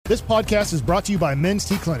This podcast is brought to you by Men's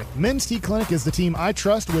T Clinic. Men's T Clinic is the team I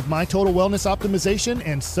trust with my total wellness optimization,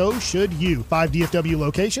 and so should you. 5 DFW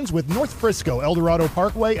locations with North Frisco, El Dorado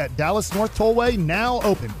Parkway at Dallas North Tollway now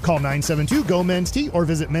open. Call 972-GO-MEN'S-T or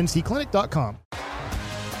visit mensteclinic.com.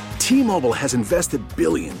 T-Mobile has invested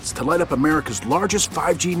billions to light up America's largest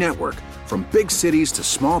 5G network, from big cities to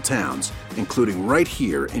small towns, including right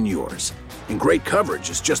here in yours. And great coverage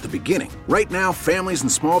is just the beginning. Right now, families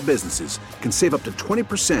and small businesses can save up to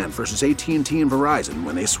 20% versus AT&T and Verizon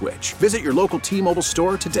when they switch. Visit your local T-Mobile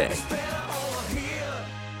store today.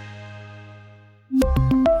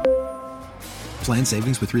 Plan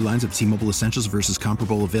savings with 3 lines of T-Mobile Essentials versus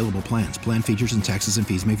comparable available plans. Plan features and taxes and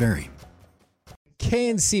fees may vary.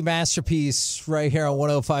 KNC Masterpiece right here on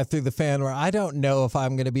 105 through the Fan, where I don't know if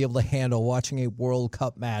I'm going to be able to handle watching a World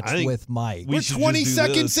Cup match with Mike. We're 20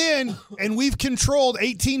 seconds in, and we've controlled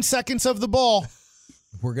 18 seconds of the ball.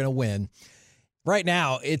 We're going to win. Right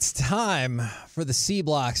now, it's time for the C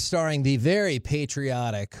Block, starring the very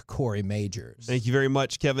patriotic Corey Majors. Thank you very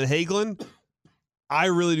much, Kevin Hagelin. I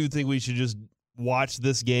really do think we should just watch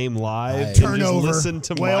this game live. Turnover. Just listen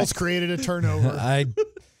to Wales created a turnover.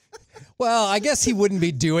 Well, I guess he wouldn't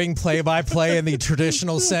be doing play-by-play in the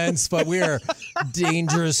traditional sense, but we are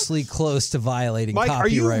dangerously close to violating Mike,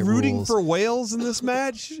 copyright rules. are you rooting for Wales in this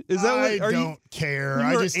match? Is that I don't care.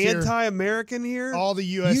 You're I just anti-American here? All the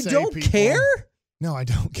USA You don't people. care? No, I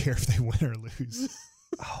don't care if they win or lose.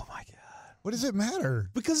 Oh, my God. What does it matter?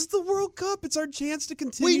 Because it's the World Cup. It's our chance to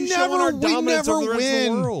continue We showing never- our we dominance never over the rest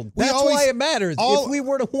win. of the world. That's why it matters. If we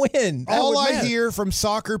were to win, that all would I matter. hear from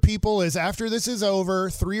soccer people is after this is over,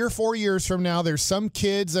 3 or 4 years from now, there's some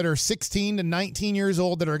kids that are 16 to 19 years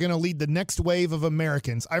old that are going to lead the next wave of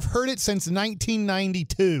Americans. I've heard it since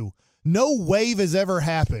 1992. No wave has ever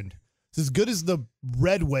happened. It's as good as the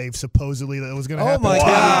red wave, supposedly, that was going to happen. Oh, my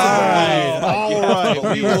God. All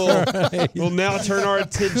right. We'll now turn our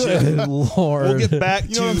attention. Good Lord. We'll get back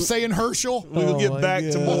You know what I'm to saying, Herschel? We'll get back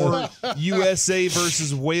to God. more USA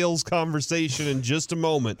versus Wales conversation in just a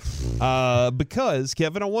moment. Because,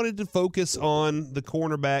 Kevin, I wanted to focus on the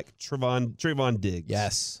cornerback, Trayvon Diggs.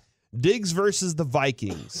 Yes. Diggs versus the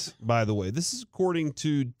Vikings, by the way. This is according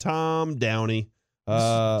to Tom Downey.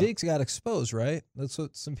 Diggs got exposed, right? That's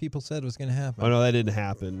what some people said was going to happen. Oh, no, that didn't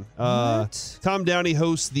happen. What? Tom Downey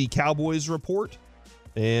hosts the Cowboys Report,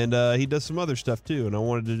 and he does some other stuff, too. And I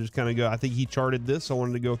wanted to just kind of go, I think he charted this, so I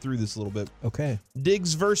wanted to go through this a little bit. Okay.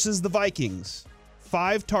 Diggs versus the Vikings.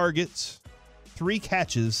 5 targets, 3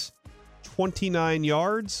 catches, 29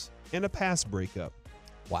 yards, and a pass breakup.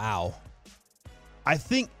 Wow. I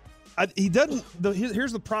think he doesn't.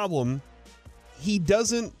 Here's the problem. He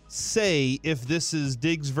doesn't say if this is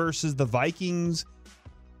Diggs versus the Vikings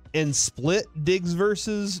and split Diggs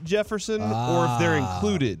versus Jefferson or if they're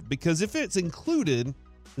included. Because if it's included,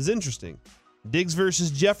 it's interesting. Diggs versus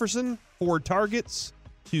Jefferson, 4 targets,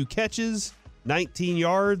 2 catches, 19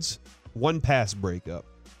 yards, 1 pass breakup.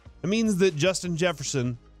 It means that Justin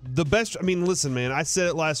Jefferson, the best. I mean, listen, man, I said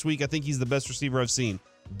it last week. I think he's the best receiver I've seen.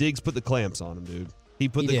 Diggs put the clamps on him, dude. He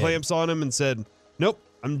put the clamps on him and said, nope.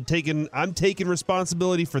 I'm taking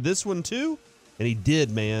responsibility for this one too, and he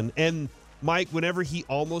did, man. And Mike, whenever he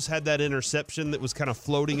almost had that interception that was kind of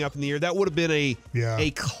floating up in the air, that would have been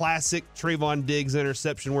a classic Trayvon Diggs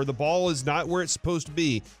interception where the ball is not where it's supposed to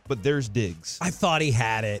be, but there's Diggs. I thought he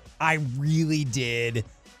had it. I really did.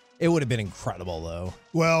 It would have been incredible, though.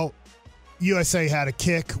 Well, USA had a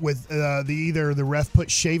kick with either the ref put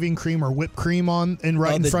shaving cream or whipped cream on in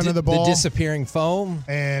front of the ball. The disappearing foam.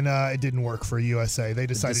 And it didn't work for USA. They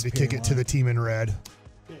decided to kick it to the team in red.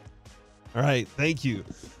 All right, thank you.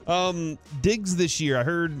 Diggs this year,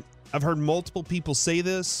 I've heard multiple people say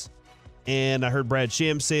this, and I heard Brad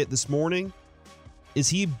Shams say it this morning. Is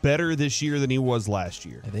he better this year than he was last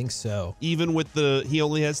year? I think so. Even with he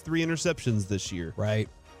only has 3 interceptions this year. Right.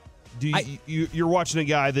 You're watching a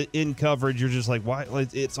guy that in coverage, you're just like, why?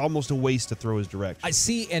 It's almost a waste to throw his direction. I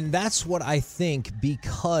see, and that's what I think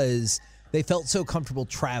because they felt so comfortable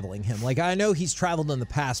traveling him. Like, I know he's traveled in the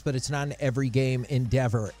past, but it's not an every game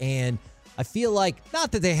endeavor. And I feel like,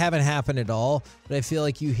 not that they haven't happened at all, but I feel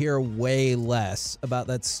like you hear way less about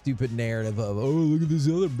that stupid narrative of, oh, look at this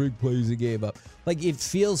other big plays he gave up. Like, it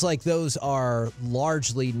feels like those are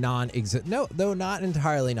largely non-existent. No, though not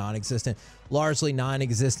entirely non-existent, largely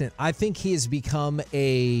non-existent. I think he has become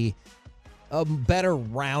a better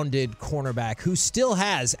rounded cornerback who still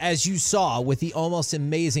has, as you saw with the almost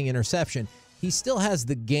amazing interception, he still has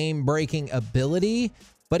the game-breaking ability.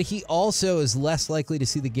 but he also is less likely to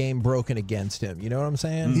see the game broken against him. You know what I'm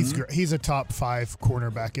saying? He's a top 5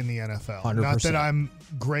 cornerback in the NFL. 100%. Not that I'm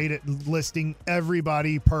great at listing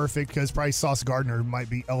everybody perfect, because probably Sauce Gardner might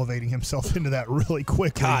be elevating himself into that really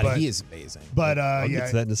quickly. God, he is amazing. But I'll get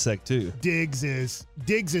to that in a sec too. Diggs is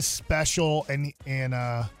special, and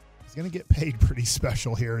he's going to get paid pretty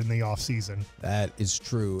special here in the offseason. That is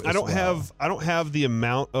true. I don't have the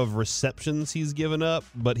amount of receptions he's given up,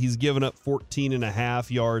 but he's given up 14.5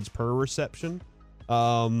 yards per reception,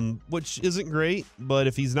 which isn't great. But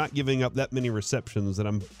if he's not giving up that many receptions, then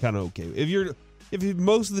I'm kind of okay. If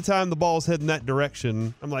most of the time the ball's heading that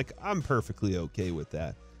direction, I'm perfectly okay with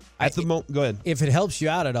that. At the moment, go ahead. If it helps you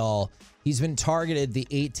out at all, he's been targeted the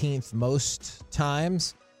 18th most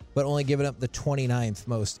times, but only given up the 29th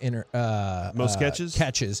most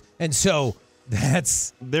catches. And so that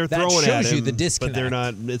throwing shows at him, you the disconnect. But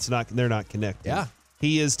they're not connected. Yeah.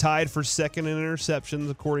 He is tied for second in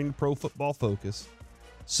interceptions according to Pro Football Focus.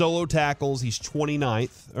 Solo tackles, he's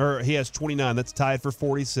 29th, or he has 29. That's tied for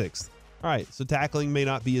 46th. All right, so tackling may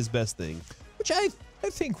not be his best thing. Which I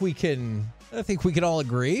think we can all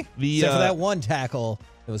agree. Except for that one tackle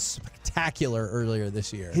that was spectacular earlier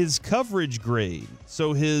this year. His coverage grade.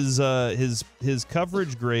 So his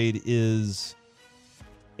coverage grade is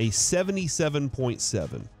a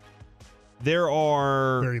 77.7. There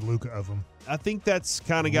are Very Luka of them. I think that's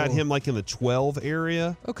kind of got him like in the 12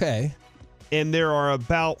 area. Okay. And there are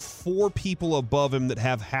about 4 people above him that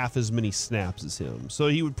have half as many snaps as him. So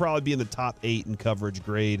he would probably be in the top 8 in coverage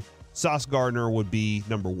grade. Sauce Gardner would be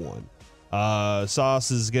number 1. Sauce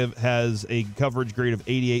has a coverage grade of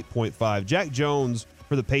 88.5. Jack Jones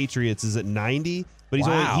for the Patriots is at 90, but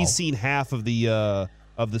he's seen half of the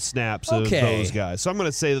snaps of those guys. So I'm going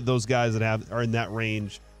to say that those guys that are in that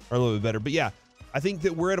range are a little bit better. But yeah, I think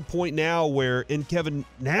that we're at a point now where, and Kevin,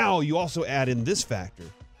 now you also add in this factor.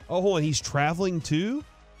 Oh, hold on, he's traveling too?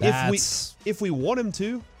 If we want him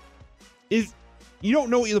to. If you don't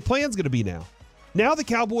know what the plan's going to be now. Now the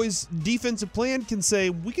Cowboys' defensive plan can say,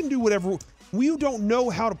 we can do whatever. We don't know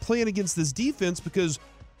how to plan against this defense because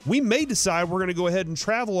we may decide we're going to go ahead and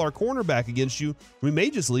travel our cornerback against you. We may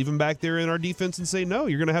just leave him back there in our defense and say, no,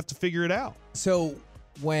 you're going to have to figure it out. So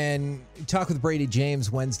when you talk with Brady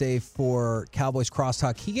James Wednesday for Cowboys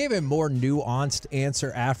Crosstalk, he gave a more nuanced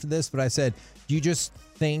answer after this, but I said, do you just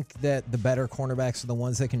think that the better cornerbacks are the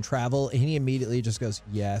ones that can travel? And he immediately just goes,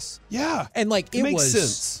 yes. Yeah. And it makes was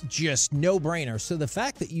sense. just no brainer. So the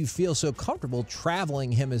fact that you feel so comfortable traveling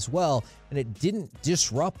him as well, and it didn't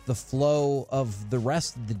disrupt the flow of the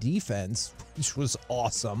rest of the defense, which was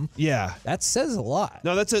awesome. Yeah. That says a lot.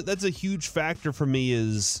 No, that's a huge factor for me.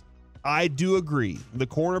 Is I do agree. The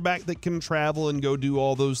cornerback that can travel and go do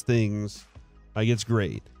all those things, it's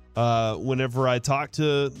great. Whenever I talk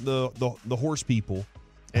to the horse people,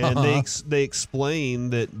 and they explain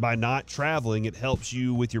that by not traveling, it helps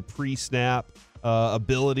you with your pre-snap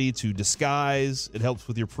ability to disguise. It helps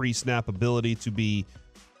with your pre-snap ability to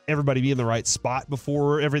everybody be in the right spot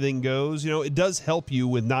before everything goes. It does help you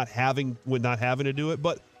with not having to do it.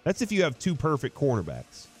 But that's if you have 2 perfect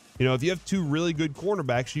cornerbacks. If you have 2 really good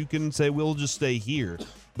cornerbacks, you can say we'll just stay here.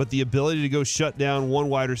 But the ability to go shut down one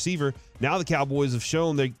wide receiver, now the Cowboys have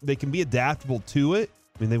shown they can be adaptable to it.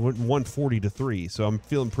 I mean, they went 140-3, so I'm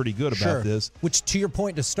feeling pretty good about this. Which, to your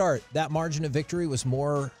point to start, that margin of victory was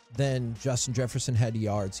more than Justin Jefferson had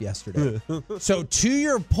yards yesterday. So, to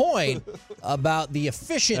your point about the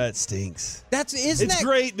efficient, that stinks. It's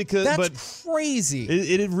great because that's crazy.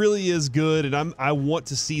 It really is good, and I want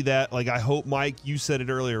to see that. I hope, Mike, you said it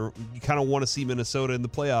earlier. You kind of want to see Minnesota in the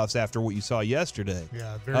playoffs after what you saw yesterday.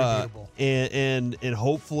 Yeah, very beautiful. And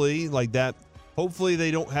hopefully that. Hopefully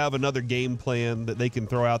they don't have another game plan that they can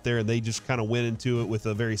throw out there and they just kind of went into it with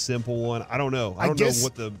a very simple one. I don't know. I don't know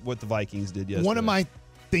what the Vikings did yesterday. One of my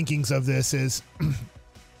thinkings of this is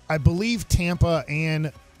I believe Tampa and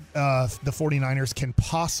the 49ers can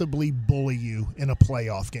possibly bully you in a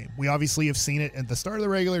playoff game. We obviously have seen it at the start of the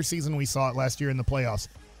regular season. We saw it last year in the playoffs.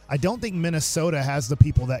 I don't think Minnesota has the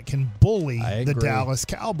people that can bully the Dallas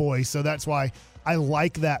Cowboys, so that's why I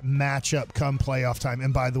like that matchup come playoff time.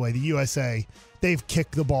 And by the way, the USA, they've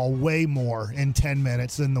kicked the ball way more in 10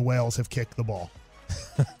 minutes than the Whales have kicked the ball.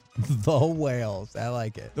 The Whales. I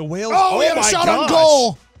like it. The Whales. Oh, we had a shot on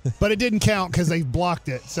goal, but it didn't count because they blocked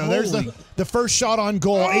it. So there's the first shot on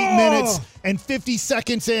goal, 8 minutes and 50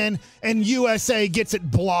 seconds in, and USA gets it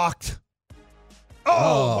blocked.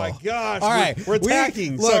 Oh, my gosh. All right. We're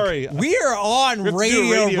attacking. Sorry. We are on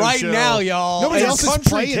radio right show. now, y'all. Nobody And else is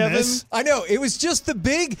playing Kevin. this. I know. It was just the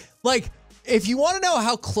big, If you want to know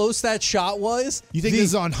how close that shot was, You think this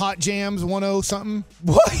is on Hot Jams 10 something?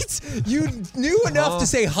 what? You knew enough to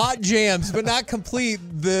say hot jams, but not complete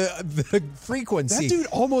the frequency. That dude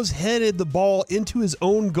almost headed the ball into his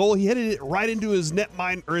own goal. He headed it right into his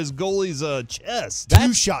netminder or his goalie's chest.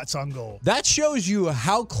 2 shots on goal. That shows you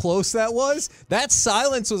how close that was. That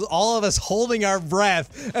silence was all of us holding our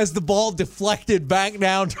breath as the ball deflected back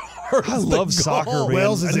down towards I love soccer, man.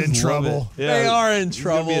 Wales is I in just love trouble. it. They are in It's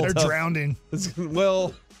gonna be trouble. a They're tough- drowning.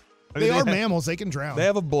 Well, I mean, They are have- mammals. They can drown. They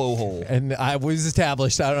have a blowhole. And I was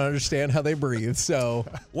established. I don't understand how they breathe. So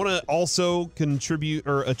Want to also contribute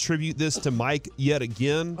or attribute this to Mike yet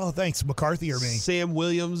again. Oh, thanks, McCarthy or me. Sam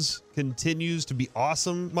Williams continues to be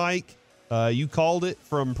awesome, Mike. You called it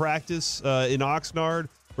from practice in Oxnard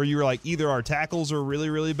where you were like, either our tackles are really,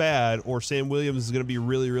 really bad or Sam Williams is going to be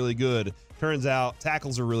really, really good. Turns out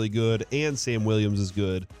tackles are really good and Sam Williams is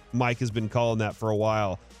good. Mike has been calling that for a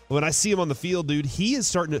while. When I see him on the field, dude, he is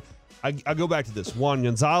starting to I go back to this. Juan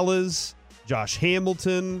Gonzalez, Josh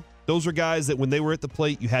Hamilton, those are guys that when they were at the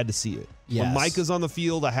plate, you had to see it. Yes. When Micah's on the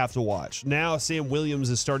field, I have to watch. Now Sam Williams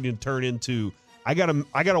is starting to turn into I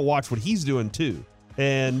gotta watch what he's doing too.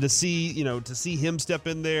 And to see him step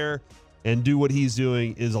in there and do what he's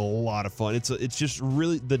doing is a lot of fun. It's just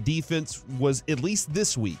really the defense was, at least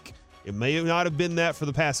this week. It may not have been that for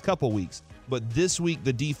the past couple weeks, but this week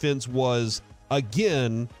the defense was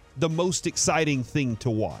again the most exciting thing to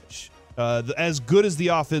watch. As good as the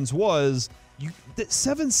offense was,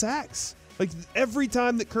 7 sacks. Like every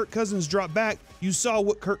time that Kirk Cousins dropped back, you saw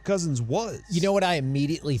what Kirk Cousins was. you know what I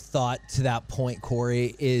immediately thought to that point,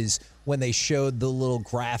 Corey, is when they showed the little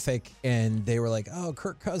graphic and they were like, oh,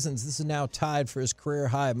 Kirk Cousins, this is now tied for his career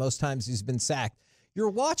high. Most times he's been sacked. You're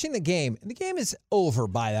watching the game, and the game is over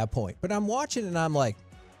by that point. But I'm watching and I'm like,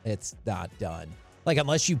 it's not done. Like,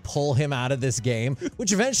 unless you pull him out of this game,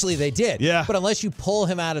 which eventually they did. Yeah. But unless you pull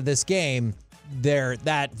him out of this game,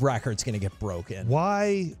 that record's going to get broken.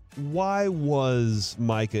 Why was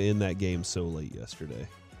Micah in that game so late yesterday?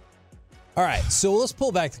 All right, so let's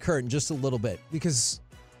pull back the curtain just a little bit, because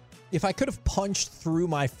if I could have punched through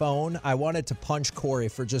my phone, I wanted to punch Corey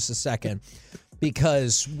for just a second,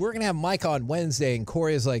 because we're going to have Mike on Wednesday, and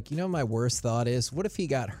Corey is like, my worst thought is, what if he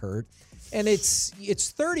got hurt? And it's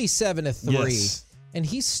 37-3, Yes. and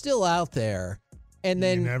he's still out there. And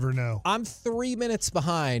then You never know. I'm 3 minutes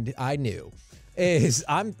behind. I knew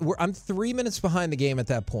I'm 3 minutes behind the game at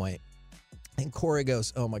that point, and Corey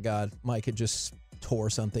goes, "Oh my God, Mike had just tore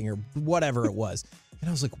something or whatever it was," and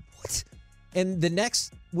I was like, "What?" And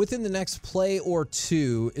within the next play or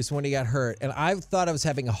two is when he got hurt, and I thought I was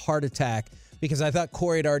having a heart attack because I thought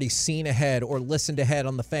Corey had already seen ahead or listened ahead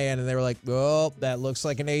on the fan, and they were like, "Oh, that looks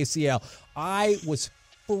like an ACL." I was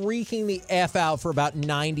freaking the F out for about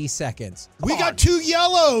 90 seconds. We got 2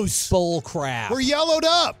 yellows. Bull crap. We're yellowed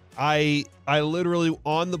up. I literally,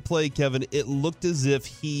 on the play, Kevin, it looked as if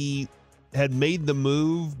he had made the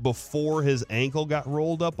move before his ankle got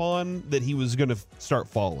rolled up on, that he was going to start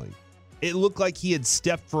falling. It looked like he had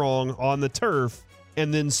stepped wrong on the turf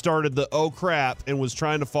and then started the oh crap and was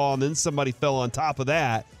trying to fall, and then somebody fell on top of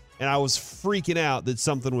that, and I was freaking out that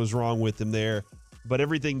something was wrong with him there. But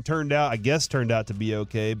everything turned out to be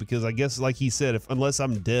okay, because I guess, like he said, unless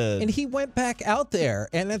I'm dead. And he went back out there.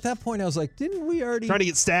 And at that point, I was like, didn't we already Trying to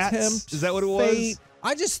get stats? tempt Is that what it was? fate?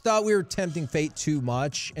 I just thought we were tempting fate too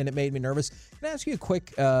much, and it made me nervous. Can I ask you a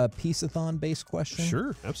quick Peace-a-thon-based question?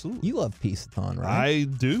 Sure, absolutely. You love Peace-a-thon, right? I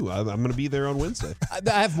do. I'm going to be there on Wednesday.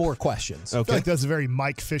 I have more questions. I feel like that's a very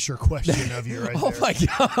Mike Fisher question of you right Oh, there. my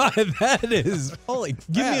God. That is, holy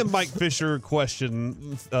crap. Give me a Mike Fisher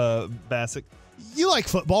question, Bassick. You like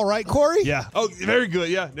football, right, Corey? Yeah. Oh, very good.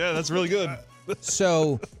 Yeah, that's really good.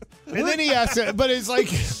 So, And then he asked it, but it's like,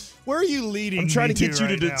 where are you leading? I'm trying me to get you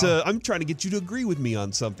right to now? I'm trying to get you to agree with me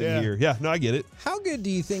on something Yeah. here. Yeah, no, I get it. how good do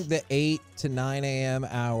you think the 8 to 9 a.m.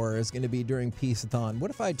 hour is going to be during Peace-a-thon?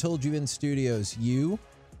 What if I told you in studios, you,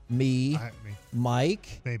 me,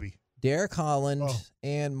 Mike, Maybe. Derek Holland, Oh.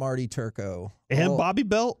 and Marty Turco. And Oh, Bobby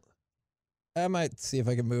Belt. I might see if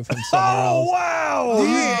I can move him somewhere else.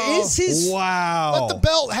 wow! Is his Wow! Let the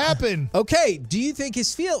belt happen. Okay, do you think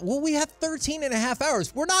his field? Well, we have 13 and a half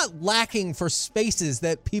hours. We're not lacking for spaces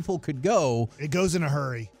that people could go It goes in a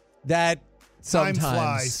hurry. that Time sometimes.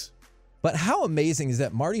 flies. But how amazing is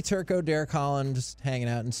that? Marty Turco, Derek Holland just hanging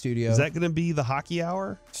out in studio. Is that going to be the hockey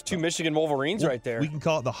hour? It's 2 Michigan Wolverines right there. We can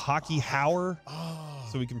call it the hockey hour,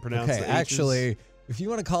 so we can pronounce okay, the H's. actually, if you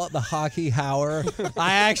want to call it the hockey hour,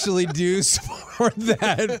 I actually do support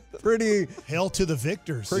that pretty Hail to the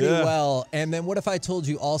victors. well. And then what if I told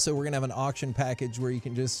you also we're going to have an auction package where you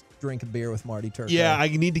can just drink a beer with Marty Turco? Yeah, I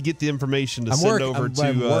need to get the information to send over to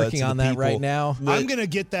I'm working to on the that people. right now. I'm going to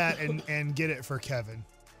get that and get it for Kevin.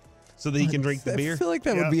 So that he can drink the beer? I feel like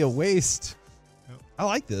that would be a waste. I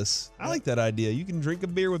like this. I like that idea. You can drink a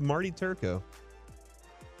beer with Marty Turco.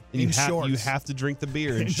 And In you shorts. have to drink the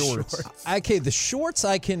beer in shorts Okay, the shorts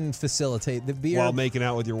I can facilitate. The beer, while making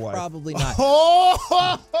out with your wife. probably not.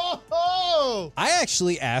 Oh! I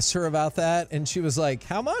actually asked her about that, and she was like,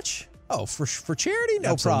 how much? Oh, for charity?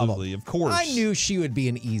 No problem. Absolutely, of course. I knew she would be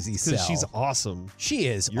an easy sell. Because she's awesome. She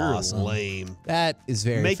is You're awesome. lame. That is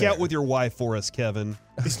very Make fair. out with your wife for us, Kevin.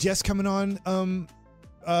 Is Jess coming on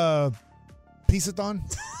Peace-a-thon?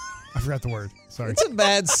 I forgot the word. Sorry. It's a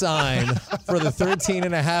bad sign for the 13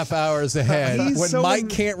 and a half hours ahead He's when so Mike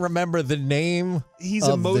can't remember the name He's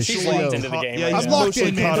of emotionally the show. locked into the game Yeah, right he's I'm now. locked in,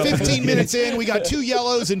 emotionally man. caught up. 15 minutes in, we got 2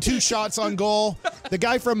 yellows and 2 shots on goal. The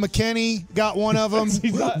guy from McKinney got one of them.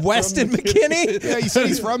 Weston McKinney? Yeah, you said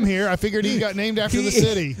he's from here. I figured he got named after the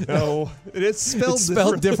city. No, it's spelled, It's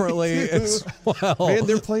spelled differently as well. Man,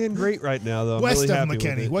 they're playing great right now, though. I'm West really of happy with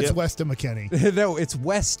McKinney. it. What's Yep. west of McKinney? No, it's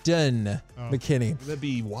Weston McKinney. Would that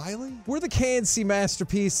be Wiley? We're the KNC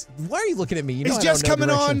masterpiece. Why are you looking at me? You know Is I Jess don't know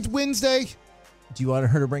coming direction. on Wednesday? Do you want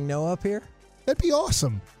her to bring Noah up here? That'd be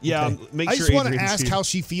awesome. Yeah, Okay. make I sure just want to Adrian's ask here. how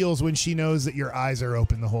she feels when she knows that your eyes are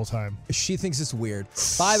open the whole time. She thinks it's weird.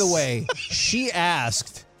 By the way, she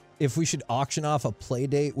asked if we should auction off a play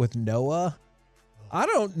date with Noah. I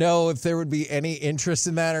don't know if there would be any interest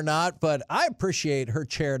in that or not, but I appreciate her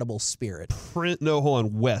charitable spirit. Hold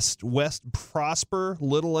on. West Prosper,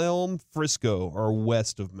 Little Elm, Frisco are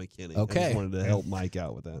west of McKinney. I Okay. just wanted to help Mike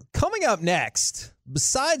out with that. Coming up next,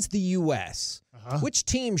 besides the U.S., which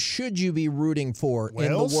team should you be rooting for in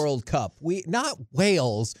Wales? the World Cup? Not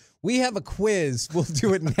Wales. We have a quiz. We'll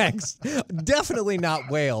do it next. Definitely not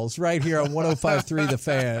Wales, right here on 105.3 The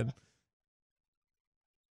Fan.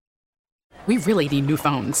 We really need new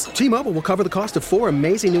phones. T-Mobile will cover the cost of 4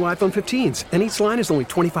 amazing new iPhone 15s, and each line is only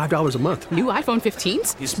 $25 a month. New iPhone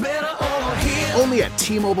 15s? Only at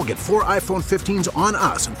T-Mobile, get 4 iPhone 15s on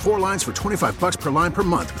us and 4 lines for $25 per line per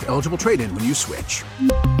month with eligible trade-in when you switch.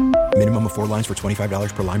 Minimum of 4 lines for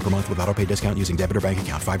 $25 per line per month with autopay discount using debit or bank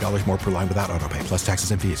account. $5 more per line without autopay, plus taxes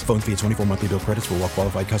and fees. Phone fee at 24 monthly bill credits for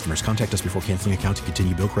well-qualified customers. Contact us before canceling account to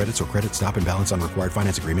continue bill credits or credit stop and balance on required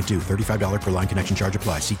finance agreement due. $35 per line connection charge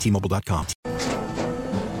applies. See T-Mobile.com.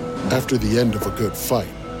 After the end of a good fight,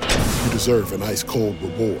 you deserve an ice-cold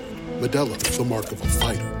reward. Modelo is the mark of a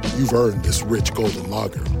fighter. You've earned this rich golden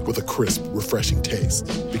lager with a crisp, refreshing taste.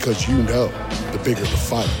 Because you know, the bigger the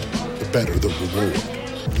fight, the better the reward.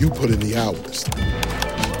 You put in the hours,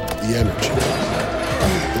 the energy,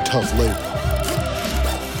 the tough labor.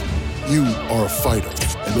 You are a fighter,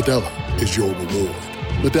 and Modelo is your reward.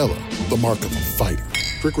 Modelo, the mark of a fighter.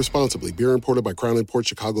 Drink responsibly. Beer imported by Crown Imports,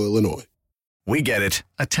 Chicago, Illinois. We get it.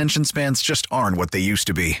 Attention spans just aren't what they used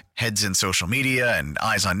to be. Heads in social media and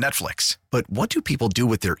eyes on Netflix. But what do people do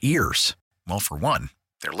with their ears? Well, for one,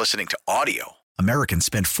 they're listening to audio. Americans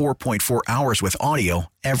spend 4.4 hours with audio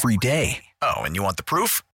every day. Oh, and you want the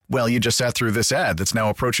proof? Well, you just sat through this ad that's now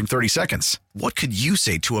approaching 30 seconds. What could you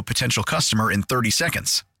say to a potential customer in 30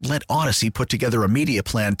 seconds? Let Odyssey put together a media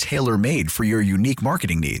plan tailor-made for your unique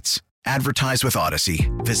marketing needs. Advertise with Odyssey.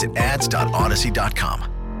 Visit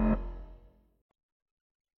ads.odyssey.com.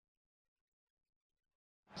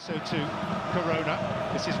 So to Corona.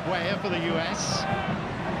 This is Weah for the US.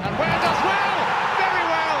 And Weah does well! Very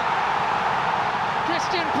well!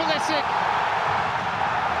 Christian Pulisic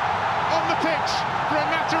on the pitch for a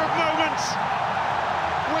matter of moments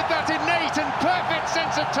with that innate and perfect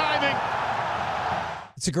sense of timing.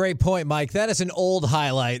 It's a great point, Mike. That is an old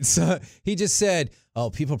highlight. So he just said, oh,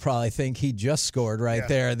 people probably think he just scored right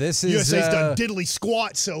there. This is USA's done diddly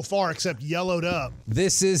squat so far, except yellowed up.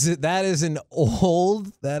 that is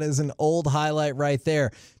an old highlight right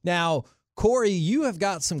there. Now, Corey, you have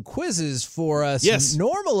got some quizzes for us. Yes.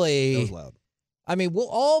 Normally, That was loud. I mean, we'll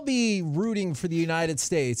all be rooting for the United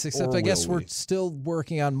States, except Or I guess will we're we? still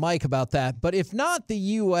working on Mike about that. But if not the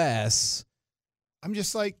U.S., I'm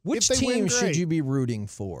just like, which if they win, team should great. you be rooting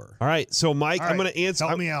for? All right, so Mike, All I'm right, going to answer.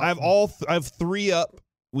 help me out. I have 3 up.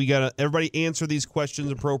 We got to everybody answer these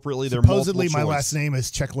questions appropriately. They're Supposedly, my multiple choice. last name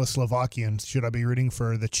is Czechoslovakian. Should I be rooting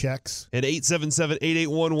for the Czechs? At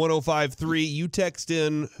 877-881-1053, you text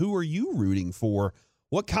in, who are you rooting for?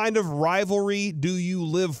 What kind of rivalry do you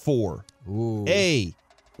live for? Ooh. A,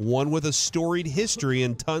 one with a storied history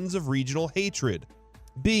and tons of regional hatred.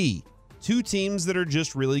 B, 2 teams that are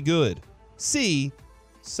just really good. C,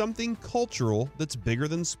 something cultural that's bigger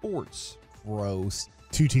than sports. Gross.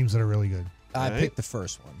 Two teams that are really good. I All right. picked the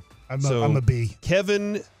first one. I'm a B.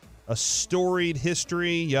 Kevin, a storied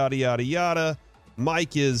history, yada, yada, yada.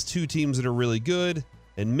 Mike is two teams that are really good.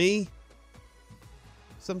 And me,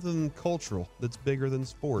 something cultural that's bigger than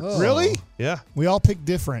sports. Oh. Really? Yeah. We all pick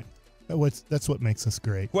different. That's what makes us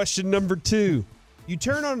great. Question number 2. You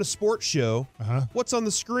turn on a sports show. What's on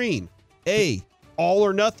the screen? A, all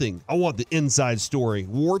or nothing. I want the inside story,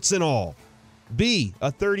 warts and all. B,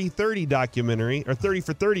 a 30-30 documentary, or 30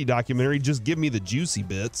 for 30 documentary, just give me the juicy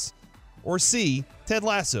bits. Or C, Ted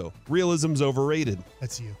Lasso, realism's overrated.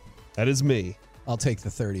 That's you. That is me. I'll take the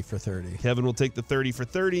 30 for 30. Kevin will take the 30 for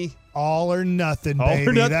 30. All or nothing, All or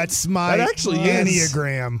baby. nothing. That's my That actually is.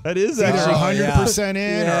 Enneagram. That is Either actually 100% in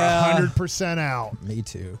Yeah. or 100% out. Me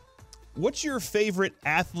too. What's your favorite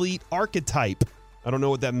athlete archetype? I don't know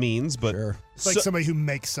what that means, but Sure. It's like somebody who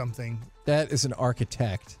makes something. That is an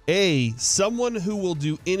architect. A, someone who will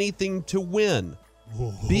do anything to win.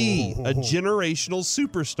 B, a generational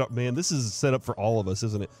superstar. Man, this is set up for all of us,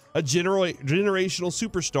 isn't it? A generational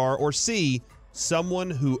superstar. Or C, someone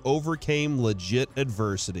who overcame legit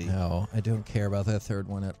adversity. No, I don't care about that third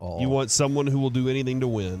one at all. You want someone who will do anything to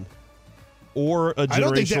win. Or a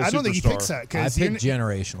generational superstar. I don't think he picks that. I Because picked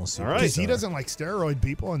generational superstar. All right. he doesn't like steroid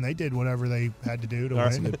people, and they did whatever they had to do to All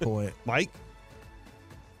right. win. Good point. Mike?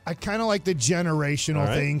 I kind of like the generational All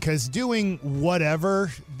right. thing because doing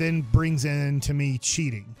whatever then brings in to me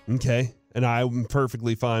cheating. Okay. And I'm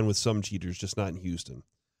perfectly fine with some cheaters, just not in Houston.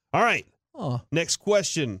 All right. Oh, Next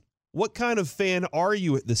question. What kind of fan are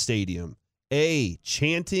you at the stadium? A,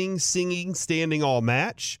 chanting, singing, standing all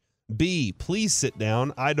match. B, please sit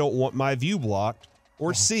down. I don't want my view blocked.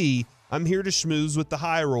 Or C, I'm here to schmooze with the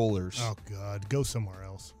high rollers. Oh, God. Go somewhere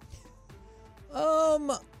else.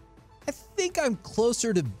 I think I'm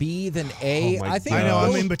closer to B than A. Oh my I think I know. gosh.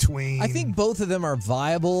 I'm in between. I think both of them are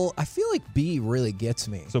viable. I feel like B really gets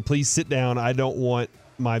me. So please sit down. I don't want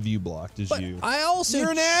my view blocked as But you. I also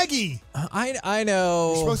You're an Aggie. I know.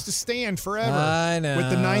 You're supposed to stand forever. I know. With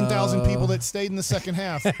the 9,000 people that stayed in the second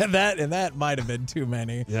half. that might have been too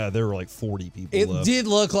many. Yeah, there were like 40 people It left. did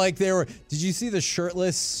look like there were. Did you see the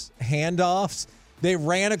shirtless handoffs? They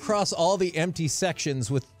ran across all the empty sections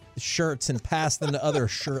with shirts and passed them to other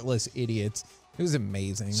shirtless idiots. It was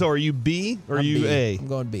amazing. So are you B or are I'm you B. A? I'm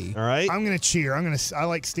going B. All right. I'm going to cheer. I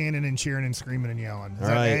like standing and cheering and screaming and yelling. Is All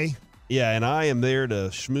that right. A? Yeah, and I am there to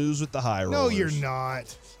schmooze with the high rollers. No, you're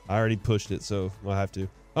not. I already pushed it, so I'll have to.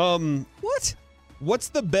 What? What's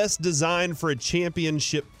the best design for a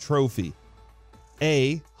championship trophy?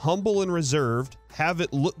 A, humble and reserved, have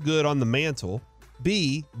it look good on the mantle.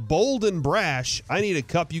 B, bold and brash, I need a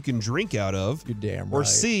cup you can drink out of. You're damn Or right.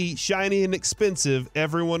 C, shiny and expensive,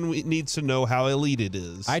 everyone needs to know how elite it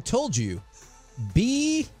is. I told you,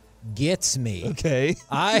 B gets me. Okay.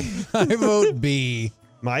 I vote B.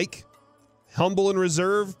 Mike? Humble and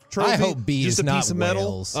reserved trophy? I hope B Just is a not piece of metal?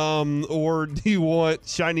 whales. Or do you want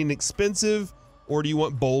shiny and expensive? Or do you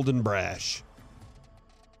want bold and brash?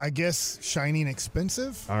 I guess shiny and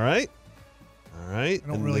expensive. All right. All right. I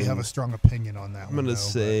don't And really then have a strong opinion on that I'm one. going to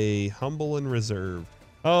say humble and reserved.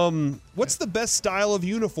 What's the best style of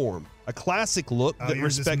uniform? A classic look that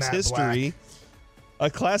yours is respects matte history. A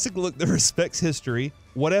classic look that respects history.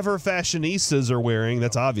 Whatever fashionistas are wearing,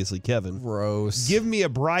 that's obviously Kevin. Gross. Give me a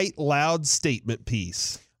bright, loud statement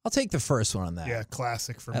piece. I'll take the first one on that. Yeah,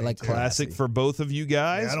 classic for I me. like too. Classic Classy. for both of you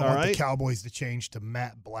guys. Yeah, I don't All want right. the Cowboys to change to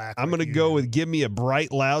matte black. I'm like going to you go do. with give me a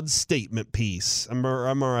bright, loud statement piece. I'm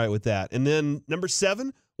all right with that. And then number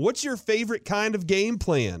 7, what's your favorite kind of game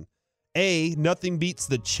plan? A, nothing beats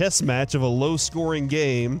the chess match of a low-scoring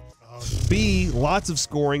game. B, lots of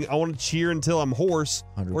scoring. I want to cheer until I'm hoarse.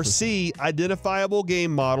 100%. Or C, identifiable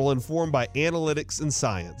game model informed by analytics and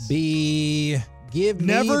science. B. Give me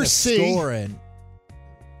Never the C. scoring.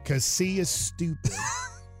 Because C is stupid.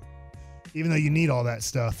 Even though you need all that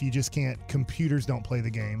stuff, you just can't. Computers don't play the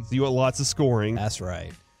game. So you want lots of scoring. That's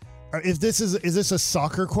right. Is this a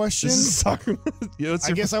soccer question? This is soccer. Yeah,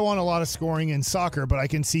 I guess I want a lot of scoring in soccer, but I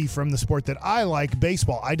can see from the sport that I like,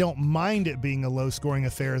 baseball, I don't mind it being a low-scoring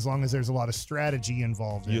affair as long as there's a lot of strategy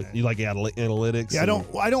involved in it. You like analytics? Yeah,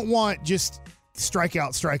 I don't want just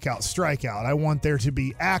strikeout, strikeout, strikeout. I want there to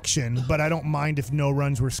be action, but I don't mind if no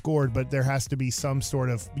runs were scored, but there has to be some sort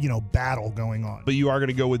of, battle going on. But you are going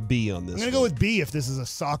to go with B on this. I'm going to go with B if this is a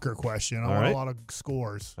soccer question. I All want right. a lot of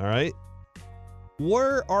scores. All right.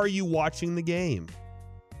 Where are you watching the game?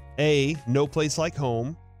 A, no place like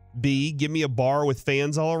home. B, give me a bar with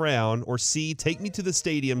fans all around. Or C, take me to the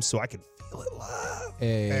stadium so I can feel it live. A.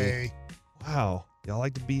 Hey. Wow. Y'all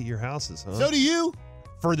like to be at your houses, huh? So do you.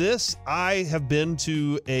 For this, I have been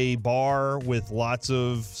to a bar with lots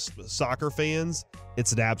of soccer fans.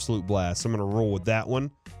 It's an absolute blast. I'm going to roll with that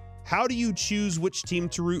one. How do you choose which team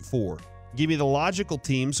to root for? Give me the logical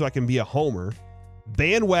team so I can be a homer.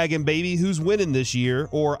 Bandwagon, baby, who's winning this year?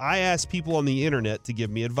 Or I ask people on the internet to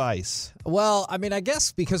give me advice. Well, I mean, I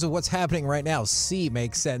guess because of what's happening right now, C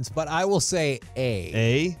makes sense, but I will say A.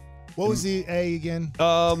 A? What was the A again?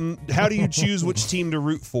 How do you choose which team to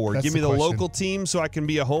root for? That's Give me the the question. local team so I can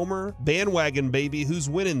be a homer. Bandwagon, baby, who's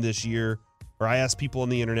winning this year? Or I ask people on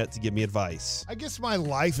the internet to give me advice. I guess my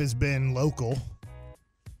life has been local.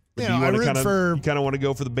 Do You you know, I want to root for kind of want to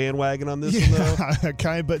go for the bandwagon on this one, though? yeah,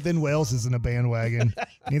 kind of, but then Wales isn't a bandwagon.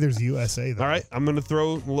 Neither's USA though. All right, I'm going to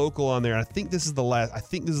throw local on there. I think this is the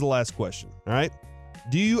last question. All right,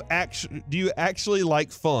 do you actually like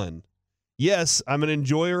fun? Yes, I'm an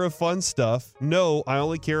enjoyer of fun stuff. No, I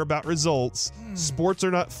only care about results. Sports are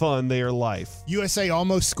not fun; they are life. USA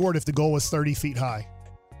almost scored if the goal was 30 feet high,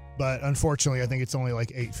 but unfortunately, I think it's only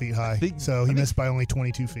like 8 feet high. So he missed by only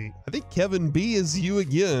 22 feet. I think Kevin B is you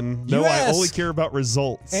again. No, I only care about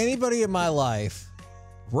results. Anybody in my life,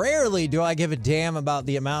 rarely do I give a damn about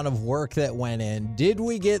the amount of work that went in. Did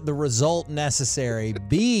we get the result necessary?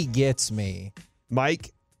 B gets me.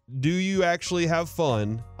 Mike, do you actually have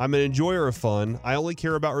fun? I'm an enjoyer of fun. I only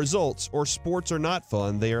care about results. Or sports are not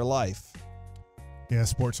fun. They are life. Yeah,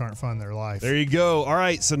 sports aren't fun. They're life. There you go. All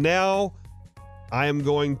right, so now I am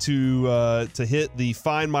going to hit the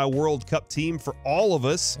Find My World Cup team for all of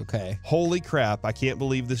us. Okay. Holy crap, I can't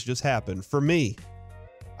believe this just happened. For me,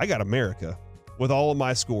 I got America with all of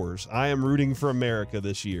my scores. I am rooting for America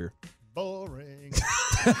this year. Boring.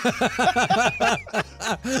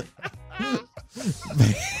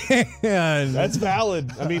 Man. That's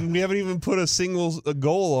valid. I mean, we haven't even put a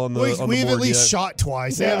goal on the on the We've board at least yet. shot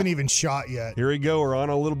twice. They Yeah. haven't even shot yet. Here we go. We're on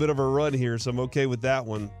a little bit of a run here, so I'm okay with that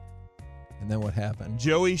one. And then what happened?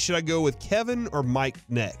 Joey, should I go with Kevin or Mike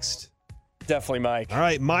next? Definitely Mike. All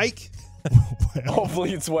right, Mike.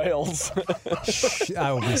 Hopefully it's Wales.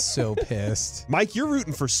 I would be so pissed. Mike, you're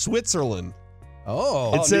rooting for Switzerland.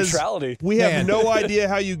 Oh, It says neutrality. we have Man. no idea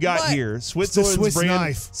how you got What? here. the Switzerland's Swiss brand,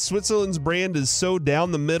 knife. Switzerland's brand is so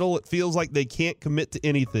down the middle. It feels like they can't commit to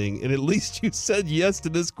anything. And at least you said yes to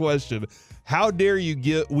this question. How dare we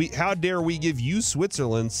give you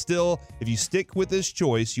Switzerland? Still, if you stick with this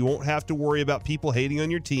choice, you won't have to worry about people hating on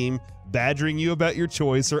your team, badgering you about your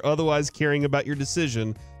choice, or otherwise caring about your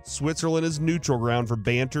decision. Switzerland is neutral ground for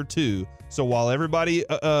banter too. So while everybody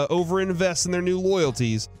overinvests in their new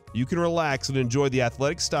loyalties, you can relax and enjoy the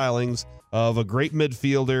athletic stylings of a great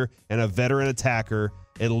midfielder and a veteran attacker.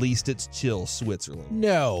 At least it's chill Switzerland.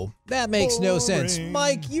 no, that makes no sense.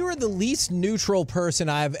 Mike, you are the least neutral person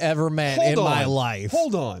I've ever met in my life.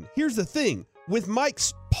 Hold on. Here's the thing. With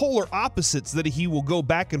Mike's polar opposites that he will go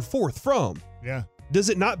back and forth from, Yeah. does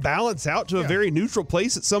it not balance out to a very neutral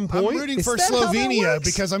place at some point? I'm rooting Is for that how that Slovenia works?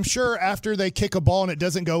 because I'm sure after they kick a ball and it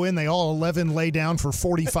doesn't go in, they all 11 lay down for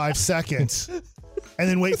 45 seconds and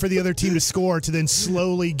then wait for the other team to score to then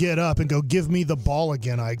slowly get up and go, give me the ball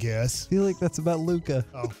again, I guess. I feel like that's about Luca.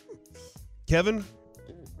 Kevin,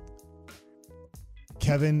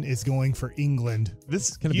 Kevin is going for England.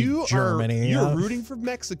 this gonna be you Germany, you're yeah. rooting for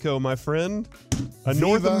Mexico, my friend. A Viva.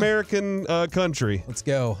 North American country. Let's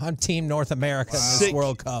go. I'm Team North America in this Sick-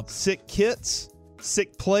 World Cup. Sick kits,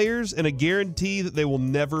 sick players, and a guarantee that they will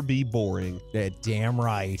never be boring. Yeah, damn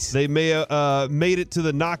right. They may have made it to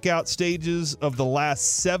the knockout stages of the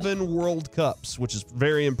last 7 World Cups, which is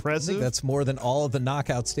very I impressive. think that's more than all of the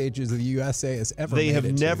knockout stages of the USA has ever They made have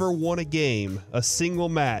it to. never won a game, a single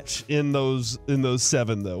match in those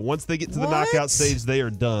 7 though. Once they get to the What? knockout stage, they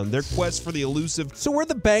are done. Their quest for the elusive. So we're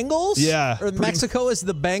the Bengals? Yeah, Or pretty- Mexico is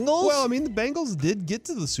the Bengals? Well, I mean, the Bengals did get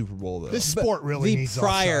to the Super Bowl though. This sport really the needs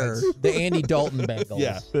prior, offsides. the Andy Dalton Bengals.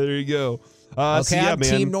 Yeah, there you go. Okay, so yeah, I'm man.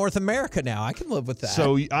 Team North America now. I can live with that.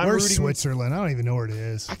 So I'm Where's rooting. Switzerland? I don't even know where it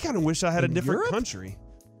is. I kind of wish I had a In different Europe? country.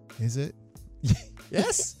 Is it?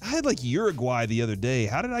 yes. I had like Uruguay the other day.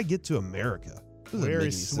 How did I get to America? Doesn't Where make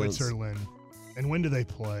is any sense. Switzerland? And when do they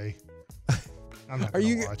play? I'm not Are going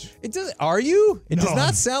you? to watch. It does. Are you? It does No.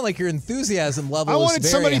 not sound like your enthusiasm level. I is wanted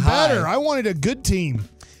very somebody high. better. I wanted a good team.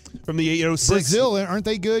 From the 806. Brazil, aren't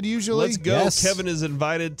they good usually? Let's go. Yes. Kevin is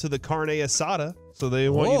invited to the carne asada, so they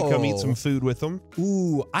want you to come eat Whoa. some food with them.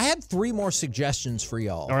 Ooh, I had 3 more suggestions for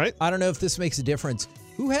y'all. All right. I don't know if this makes a difference.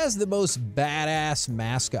 Who has the most badass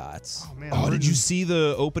mascots? Oh, man, Oh, I'm did you rooting- see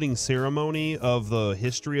the opening ceremony of the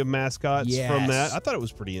history of mascots from Yes. that? I thought it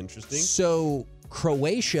was pretty interesting. So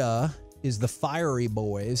Croatia is the Fiery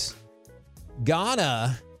Boys.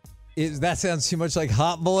 Ghana is, that sounds too much like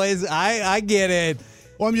Hot Boys. I get it.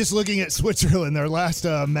 Well, I'm just looking at Switzerland. Their last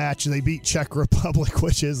match, they beat Czech Republic,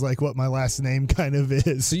 which is like what my last name kind of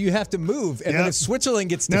is. So you have to move. And then if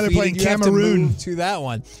Switzerland gets now defeated, they're playing you Cameroon. have to move to that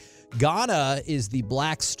one. Ghana is the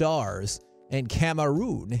Black Stars, and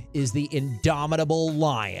Cameroon is the Indomitable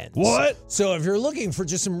Lions. What? So if you're looking for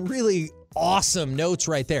just some really awesome notes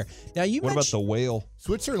right there. Now What about the whale?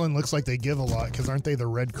 Switzerland looks like they give a lot because aren't they the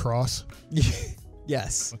Red Cross?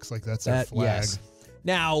 Yes. Looks like that's their flag. Yes.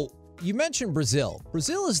 Now, you mentioned Brazil.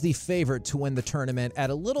 Brazil is the favorite to win the tournament at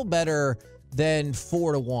a little better than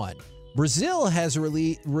 4-1. Brazil has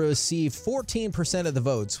received 14% of the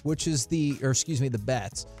votes, which is the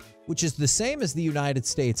bets, which is the same as the United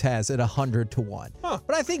States has at 100-1.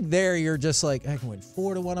 But I think there you're just like, I can win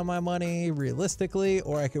 4-1 on my money realistically,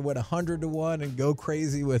 or I could win 100-1 and go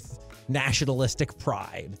crazy with nationalistic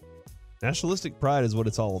pride. Nationalistic pride is what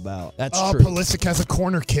it's all about. That's true. Pulisic has a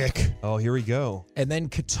corner kick. Oh, here we go. And then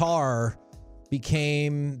Qatar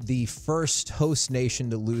became the first host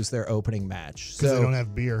nation to lose their opening match. Because they don't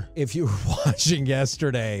have beer. If you were watching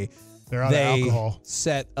yesterday, they're out of alcohol.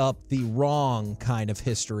 Set up the wrong kind of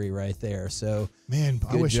history right there. So, man,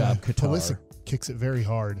 I good wish job, Qatar. Pulisic kicks it very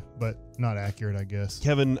hard, but not accurate, I guess.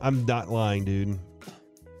 Kevin, I'm not lying, dude.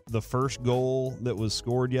 The first goal that was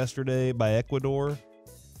scored yesterday by Ecuador,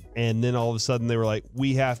 and then all of a sudden they were like,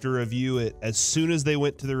 we have to review it. As soon as they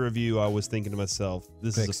went to the review, I was thinking to myself,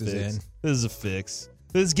 this is a fix. This is a fix.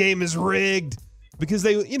 This game is rigged. Because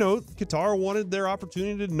they, Qatar wanted their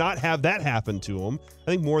opportunity to not have that happen to them.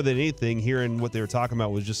 I think more than anything, hearing what they were talking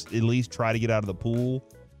about was just at least try to get out of the pool.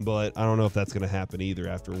 But I don't know if that's going to happen either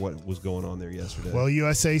after what was going on there yesterday. Well,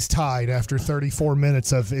 USA's tied after 34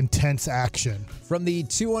 minutes of intense action. From the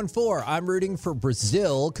 2-1-4, I'm rooting for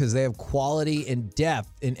Brazil because they have quality and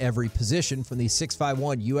depth in every position. From the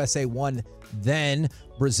 6-5-1, USA won, then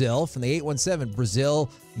Brazil. From the 8-1-7, Brazil,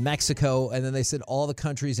 Mexico, and then they said all the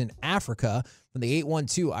countries in Africa. From the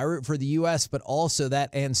 8-1-2, I root for the U.S., but also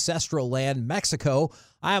that ancestral land, Mexico.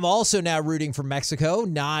 I am also now rooting for Mexico.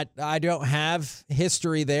 I don't have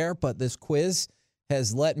history there, but this quiz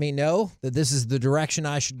has let me know that this is the direction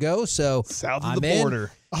I should go. So south of the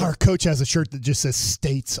border. Our coach has a shirt that just says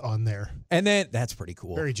states on there. And then that's pretty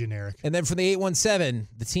cool. Very generic. And then from the 8-1-7,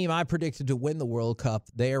 the team I predicted to win the World Cup,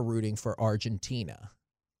 they are rooting for Argentina.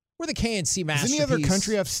 We're the KNC Masterpiece. Does any other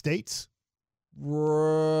country have states?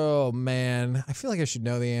 Oh, man. I feel like I should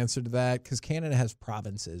know the answer to that because Canada has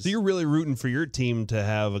provinces. So you're really rooting for your team to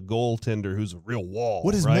have a goaltender who's a real wall.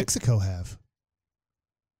 What does right? Mexico have?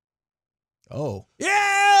 Oh. Yeah!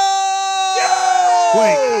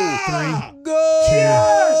 Wait. 3, 2.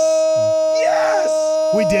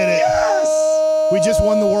 Yes! We did it. Yes! We just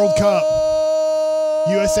won the World Cup.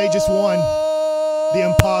 USA just won the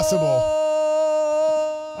impossible.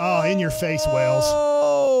 Oh, in your face, Wales.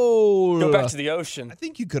 Go back to the ocean. I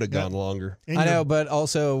think you could have gone longer. I know, but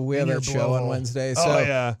also we have that show on Wednesday.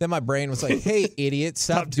 So then my brain was like, hey, idiot,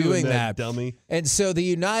 stop doing that, dummy. And so the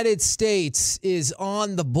United States is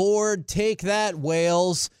on the board. Take that,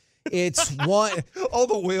 Wales. It's one. All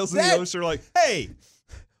the whales in the ocean are like, hey,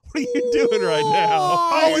 what are you doing right now?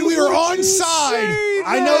 Oh, and we were onside.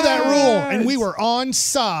 I know that rule, and we were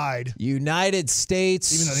onside. United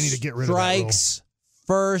States Even though they need to get rid of that strikes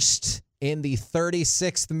first in the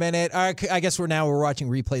 36th minute. I guess we're watching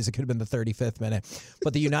replays. It could have been the 35th minute.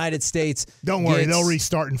 But the United States Don't worry, they'll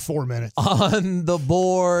restart in 4 minutes. On the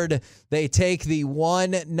board, they take the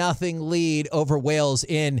 1-0 lead over Wales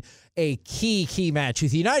in a key match.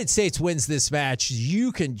 If the United States wins this match,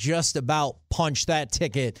 you can just about punch that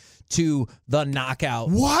ticket to the knockout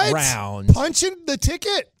round. Punching the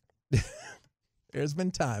ticket? There's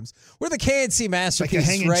been times. We're the KNC Masterpiece like a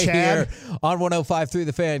hanging right Chad. here on 105.3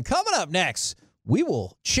 The Fan. Coming up next, we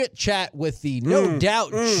will chit-chat with the no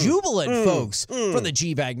doubt jubilant folks from the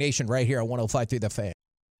G-Bag Nation right here on 105.3 The Fan.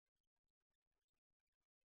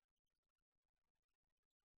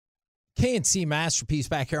 KNC Masterpiece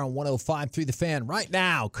back here on 105.3 The Fan right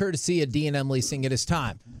now, courtesy of D&M Leasing. It is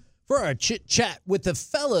time for a chit-chat with the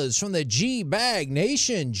fellas from the G-Bag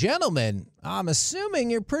Nation. Gentlemen, I'm assuming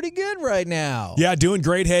you're pretty good right now. Yeah, doing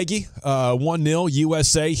great, Hagee. 1-0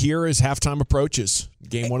 USA here as halftime approaches.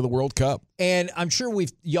 Game 1 of the World Cup. And I'm sure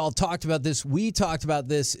y'all talked about this. We talked about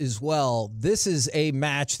this as well. This is a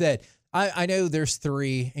match that I know there's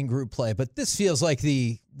 3 in group play, but this feels like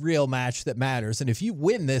the real match that matters. And if you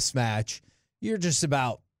win this match, you're just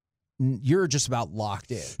about locked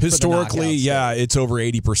in. Historically, yeah, it's over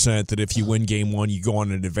 80% that if you win game 1, you go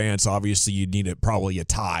on in advance. Obviously, you need probably a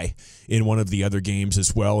tie in one of the other games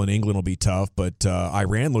as well, and England will be tough. But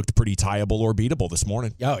Iran looked pretty tieable or beatable this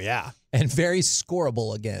morning. Oh, yeah. and very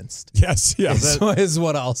scoreable against. Yes, is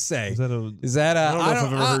what I'll say. Is that a? Is that a? I don't know if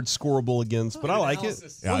I've ever heard scoreable against, but I like it.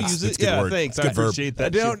 Yeah, We'll use it. it's a good word. Thanks. It's a I good verb. appreciate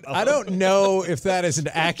that. I don't know if that is an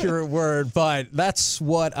accurate word, but that's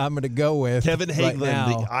what I'm going to go with. Kevin right Hagelin,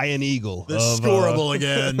 now. the Iron Eagle. The scoreable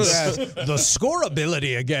against. Yes, the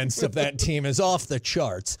scoreability against of that team is off the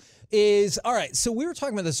charts. All right, so we were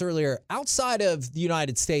talking about this earlier. Outside of the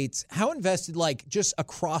United States, how invested, like just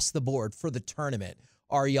across the board for the tournament,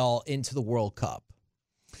 are y'all into the World Cup?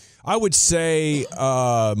 I would say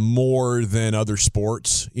more than other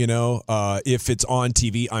sports. If it's on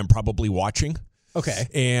TV, I'm probably watching. Okay.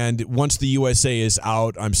 And once the USA is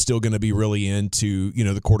out, I'm still going to be really into,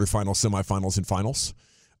 the quarterfinals, semifinals, and finals.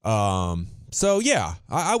 So, yeah,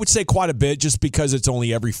 I would say quite a bit just because it's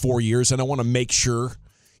only every 4 years, and I want to make sure,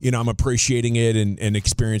 I'm appreciating it and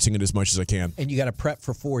experiencing it as much as I can. And you got to prep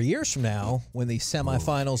for 4 years from now when the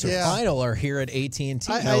semifinals or final are here at AT&T.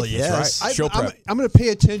 Hell yes. That's right. Show prep. I'm going to pay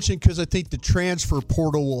attention because I think the transfer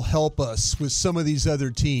portal will help us with some of these other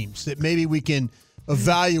teams that maybe we can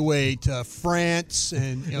evaluate France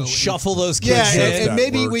and shuffle those kids. Yeah, in. and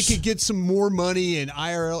maybe we could get some more money and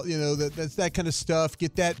IRL, that kind of stuff.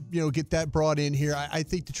 Get that brought in here. I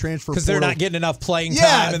think the transfer because portal, they're not getting enough playing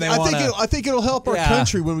time, and they want to. I think it'll help our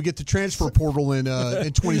country when we get the transfer portal in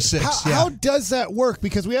 26. How does that work?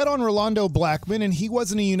 Because we had on Rolando Blackman, and he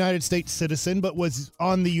wasn't a United States citizen, but was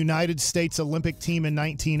on the United States Olympic team in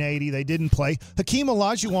 1980. They didn't play. Hakeem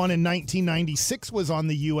Olajuwon in 1996 was on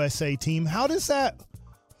the USA team. How does that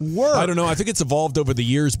work? I don't know. I think it's evolved over the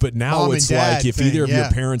years, but now Mom it's and dad like if thing, either of your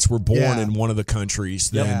parents were born in one of the countries,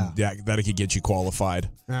 then that could get you qualified.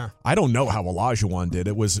 Yeah. I don't know how Olajuwon did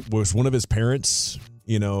it. Was one of his parents,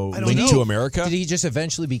 linked know. to America? Did he just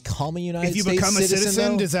eventually become a United States citizen? If you become a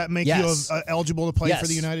citizen, though? does that make you eligible to play for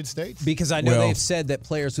the United States? Because I know they've said that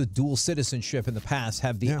players with dual citizenship in the past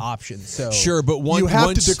have the option. So sure, but you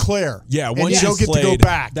have to declare. Yeah, and once you don't get to go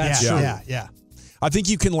back. That's true. true. Yeah. I think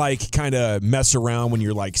you can kind of mess around when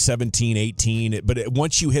you're 17, 18, but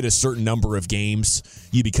once you hit a certain number of games,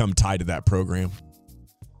 you become tied to that program.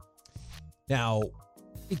 Now,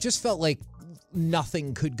 it just felt like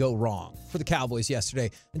nothing could go wrong for the Cowboys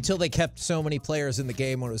yesterday until they kept so many players in the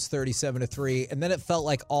game when it was 37-3, and then it felt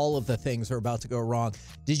like all of the things were about to go wrong.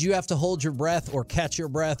 Did you have to hold your breath or catch your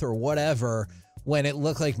breath or whatever when it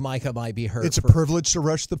looked like Micah might be hurt? It's a privilege to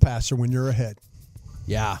rush the passer when you're ahead.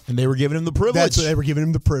 Yeah. And they were giving him the privilege. That's what they were giving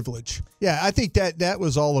him the privilege. Yeah, I think that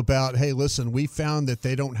was all about, hey, listen, we found that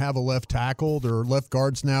they don't have a left tackle. Their left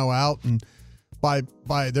guard's now out, and by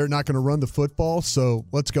they're not going to run the football, so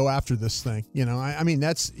let's go after this thing. I mean,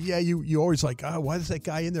 that's, you always like, why is that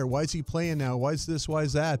guy in there? Why is he playing now? Why is this? Why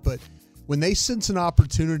is that? But when they sense an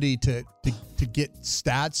opportunity to get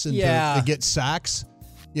stats and to get sacks,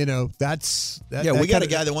 that's that. Yeah, we got a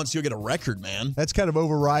guy that wants to go get a record, man. That's kind of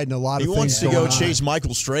overriding a lot of things. He wants to go on. chase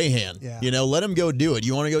Michael Strahan. Yeah. Let him go do it.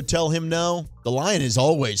 You want to go tell him no? The Lion is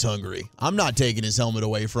always hungry. I'm not taking his helmet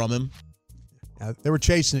away from him. They were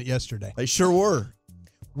chasing it yesterday. They sure were.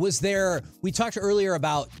 We talked earlier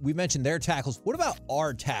about, we mentioned their tackles. What about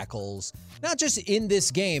our tackles? Not just in this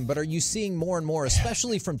game, but are you seeing more and more,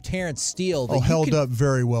 especially from Terrence Steele? Held up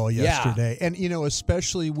very well yesterday. Yeah. And,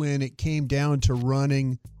 especially when it came down to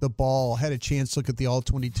running the ball. I had a chance to look at the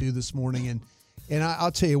All-22 this morning, and I'll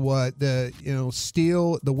tell you what,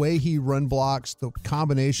 Steele, the way he run blocks, the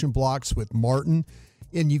combination blocks with Martin,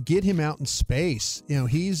 and you get him out in space.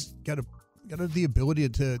 He's got the ability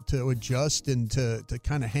to adjust and to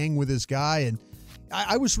kind of hang with his guy. And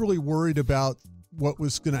I was really worried about what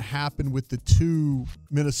was going to happen with the two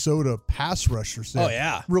Minnesota pass rushers.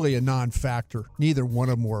 Really a non-factor. Neither one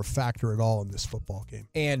of them were a factor at all in this football game.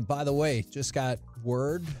 And by the way, just got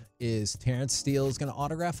word is Terrence Steele is going to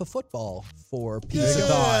autograph a football for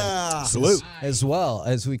Pizza Salute. As well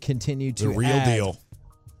as we continue to the real deal.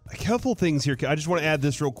 A couple things here. I just want to add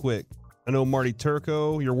this real quick. I know Marty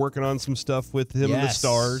Turco, you're working on some stuff with him and the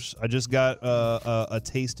Stars. I just got a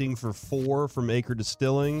tasting for 4 from Acre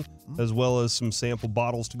Distilling, as well as some sample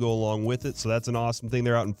bottles to go along with it. So that's an awesome thing.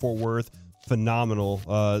 They're out in Fort Worth.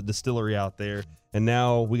 Phenomenal distillery out there. And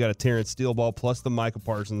now we got a Terrence Steele ball plus the Micah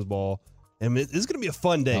Parsons ball. And it's going to be a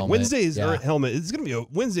fun day. Wednesday's going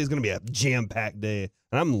to be a jam-packed day.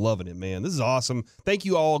 And I'm loving it, man. This is awesome. Thank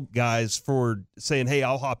you all, guys, for saying, hey,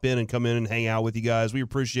 I'll hop in and come in and hang out with you guys. We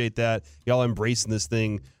appreciate that. Y'all embracing this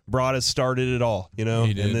thing. Brought us started it all, And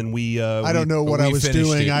then I don't know what I was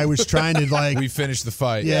doing. I was trying to we finished the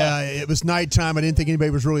fight. Yeah, it was nighttime. I didn't think anybody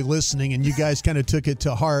was really listening, and you guys kind of took it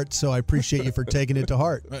to heart. So I appreciate you for taking it to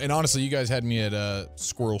heart. And honestly, you guys had me at a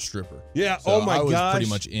squirrel stripper. Yeah. So oh my gosh. I was pretty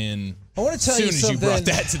much in I want to tell As soon you as something. you brought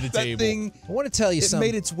that to the That table. thing, I want to tell you it something.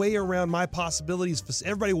 made its way around my possibilities.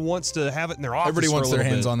 Everybody wants to have it in their office. Everybody for wants a their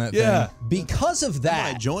little hands bit. on that Yeah. thing. Because of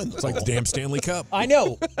that, It's like the damn Stanley Cup. I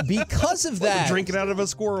know. Because of that, Drink it out of a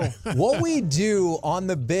squirrel. what we do on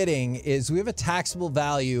the bidding is we have a taxable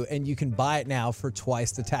value, and you can buy it now for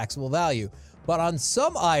twice the taxable value. But on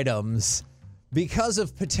some items, because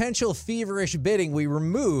of potential feverish bidding, we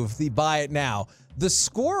remove the buy it now. The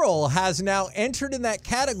squirrel has now entered in that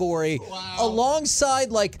category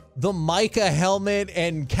alongside like the Micah helmet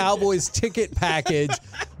and Cowboys ticket package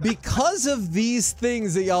because of these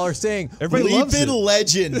things that y'all are saying. Everybody loves it.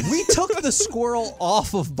 legend. We took the squirrel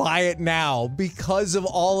off of Buy It Now because of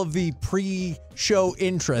all of the pre-show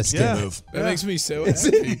interest. Yeah. in it. Move. That makes me so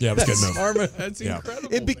happy. Yeah, it was a good move. Arma, that's incredible.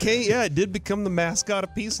 It did become the mascot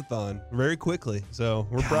of Peace-a-thon very quickly. So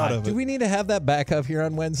we're proud of it. Do we need to have that back up here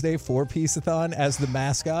on Wednesday for Peace-a-thon as the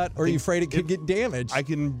mascot? Or are you afraid it could get damaged? I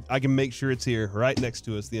can make sure it's here right next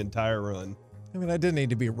to us the entire run. I mean, I didn't need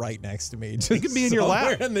to be right next to me. It could be in your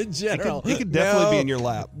lap. In the general. It could definitely be in your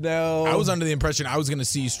lap. No. I was under the impression I was going to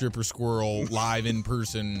see Stripper Squirrel live in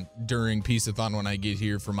person during Peace-a-thon when I get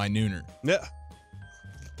here for my nooner. Yeah.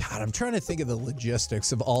 God, I'm trying to think of the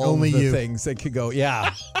logistics of all Only of the you. things that could go.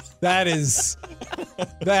 Yeah, that is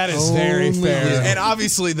very Only fair. you. And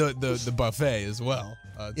obviously the buffet as well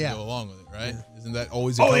to Yeah. go along with it, right? Isn't that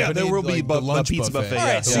always Oh, accompanied? yeah, there will be like, the lunch pizza buffet, All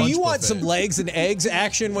yeah. right, so Lunch you want buffet. some legs and eggs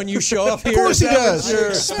action when you show up here? Of course he Is that what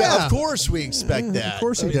does. you're- Yeah. Of course we expect that. Of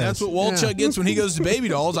course I he mean, does. that's what Walchuk Yeah. gets when he goes to Baby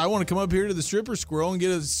Dolls. I want to come up here to the Stripper Squirrel and get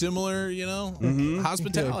a similar,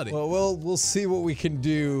 hospitality. Well, we'll see what we can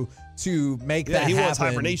do to make Yeah, that he happen. wants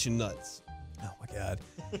hibernation nuts. Oh my God.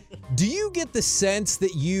 Do you get the sense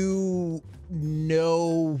that you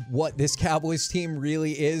know what this Cowboys team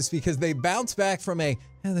really is? Because they bounce back from a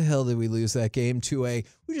how the hell did we lose that game to a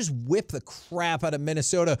we just whipped the crap out of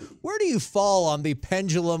Minnesota. Where do you fall on the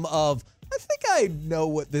pendulum of I think I know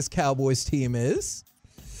what this Cowboys team is?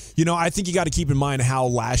 You know, I think you got to keep in mind how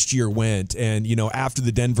last year went. And, after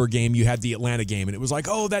the Denver game, you had the Atlanta game. And it was like,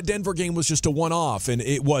 oh, that Denver game was just a one-off. And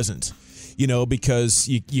it wasn't, because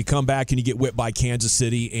you come back and you get whipped by Kansas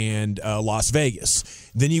City and Las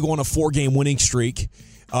Vegas. Then you go on a 4-game winning streak.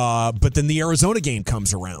 But then the Arizona game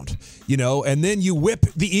comes around, and then you whip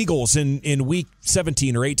the Eagles in week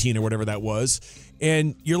 17 or 18 or whatever that was.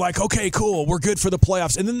 And you're like, okay, cool, we're good for the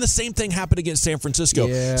playoffs. And then the same thing happened against San Francisco.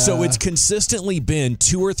 Yeah. So it's consistently been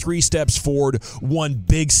 2 or 3 steps forward, 1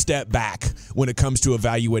 big step back when it comes to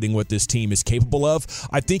evaluating what this team is capable of.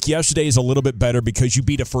 I think yesterday is a little bit better because you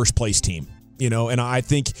beat a first-place team. And I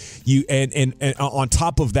think you and on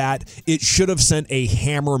top of that, it should have sent a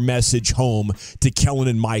hammer message home to Kellen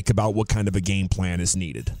and Mike about what kind of a game plan is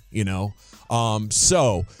needed.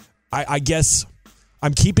 So I guess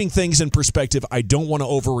I'm keeping things in perspective. I don't want to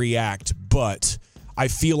overreact, but I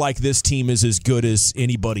feel like this team is as good as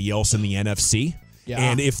anybody else in the NFC. Yeah.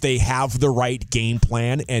 And if they have the right game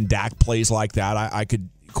plan and Dak plays like that, I could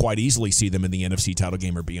quite easily see them in the NFC title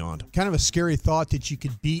game or beyond. Kind of a scary thought that you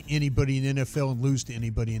could beat anybody in NFL and lose to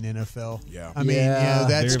anybody in NFL. Yeah. I mean,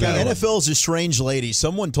 that's kind of NFL's a strange lady.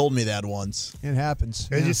 Someone told me that once. it happens.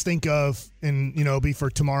 I just think of, and be for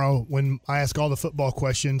tomorrow when I ask all the football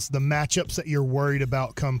questions, the matchups that you're worried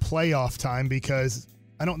about come playoff time, because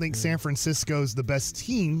I don't think San Francisco's the best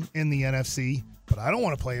team in the NFC, but I don't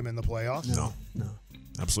want to play them in the playoffs. No,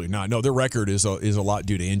 absolutely not. No, their record is a lot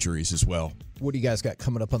due to injuries as well. What do you guys got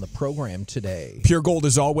coming up on the program today? Pure Gold,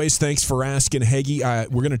 as always. Thanks for asking, Hagee.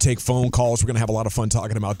 We're going to take phone calls. We're going to have a lot of fun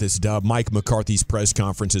talking about this dub. Mike McCarthy's press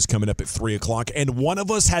conference is coming up at 3 o'clock, and one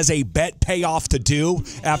of us has a bet payoff to do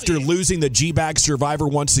after losing the G-Bag Survivor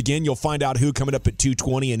once again. You'll find out who coming up at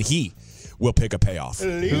 2:20, and he will pick a payoff.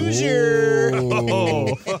 Loser.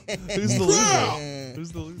 Oh. Who's the loser?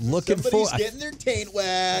 Who's the loser? Looking Somebody's for getting their taint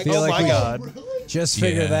wagged. feel Oh, like my we God. just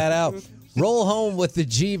figured Yeah. that out. Roll home with the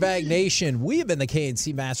G-Bag Nation. We have been the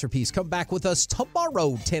KNC Masterpiece. Come back with us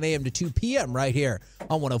tomorrow, 10 a.m. to 2 p.m. right here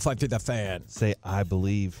on 105 through the Fan. Say, I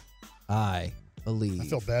believe. I believe. I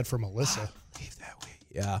feel bad for Melissa.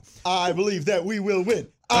 Yeah. I believe that we will win.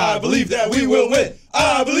 I believe that we will win.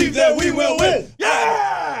 I believe that we will win.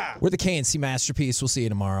 Yeah! We're the KNC Masterpiece. We'll see you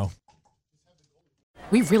tomorrow.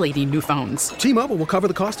 We really need new phones. T-Mobile will cover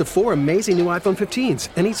the cost of 4 amazing new iPhone 15s,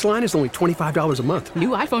 and each line is only $25 a month. New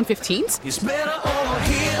iPhone 15s?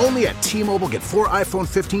 Only at T-Mobile, get 4 iPhone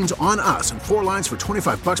 15s on us and 4 lines for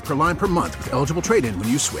 $25 per line per month with eligible trade-in when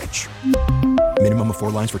you switch. Minimum of 4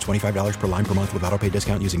 lines for $25 per line per month with autopay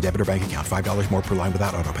discount using debit or bank account. $5 more per line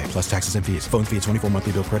without autopay, plus taxes and fees. Phone fee at 24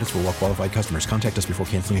 monthly bill credits for well-qualified customers. Contact us before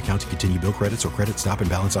canceling account to continue bill credits or credit stop and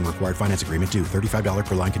balance on required finance agreement due. $35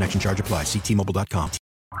 per line connection charge applies. See T-Mobile.com.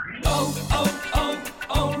 Oh,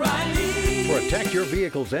 Protect your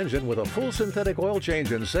vehicle's engine with a full synthetic oil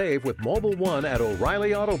change and save with Mobil 1 at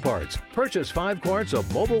O'Reilly Auto Parts. Purchase 5 quarts of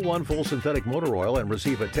Mobil 1 full synthetic motor oil and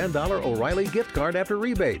receive a $10 O'Reilly gift card after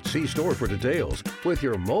rebate. See store for details. With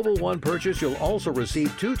your Mobil 1 purchase, you'll also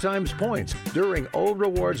receive 2 times points during O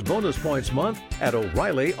Rewards Bonus Points Month at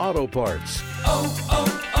O'Reilly Auto Parts.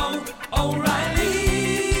 O'Reilly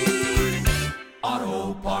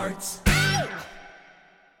Auto Parts.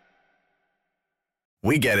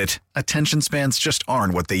 We get it. Attention spans just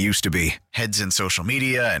aren't what they used to be. Heads in social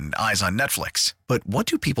media and eyes on Netflix. But what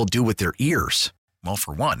do people do with their ears? Well,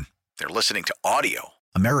 for one, they're listening to audio.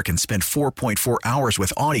 Americans spend 4.4 hours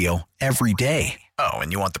with audio every day. Oh,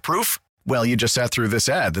 and you want the proof? Well, you just sat through this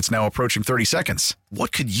ad that's now approaching 30 seconds.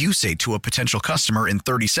 What could you say to a potential customer in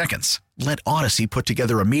 30 seconds? Let Odyssey put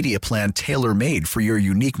together a media plan tailor-made for your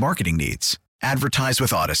unique marketing needs. Advertise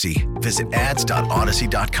with Odyssey. Visit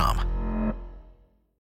ads.odyssey.com.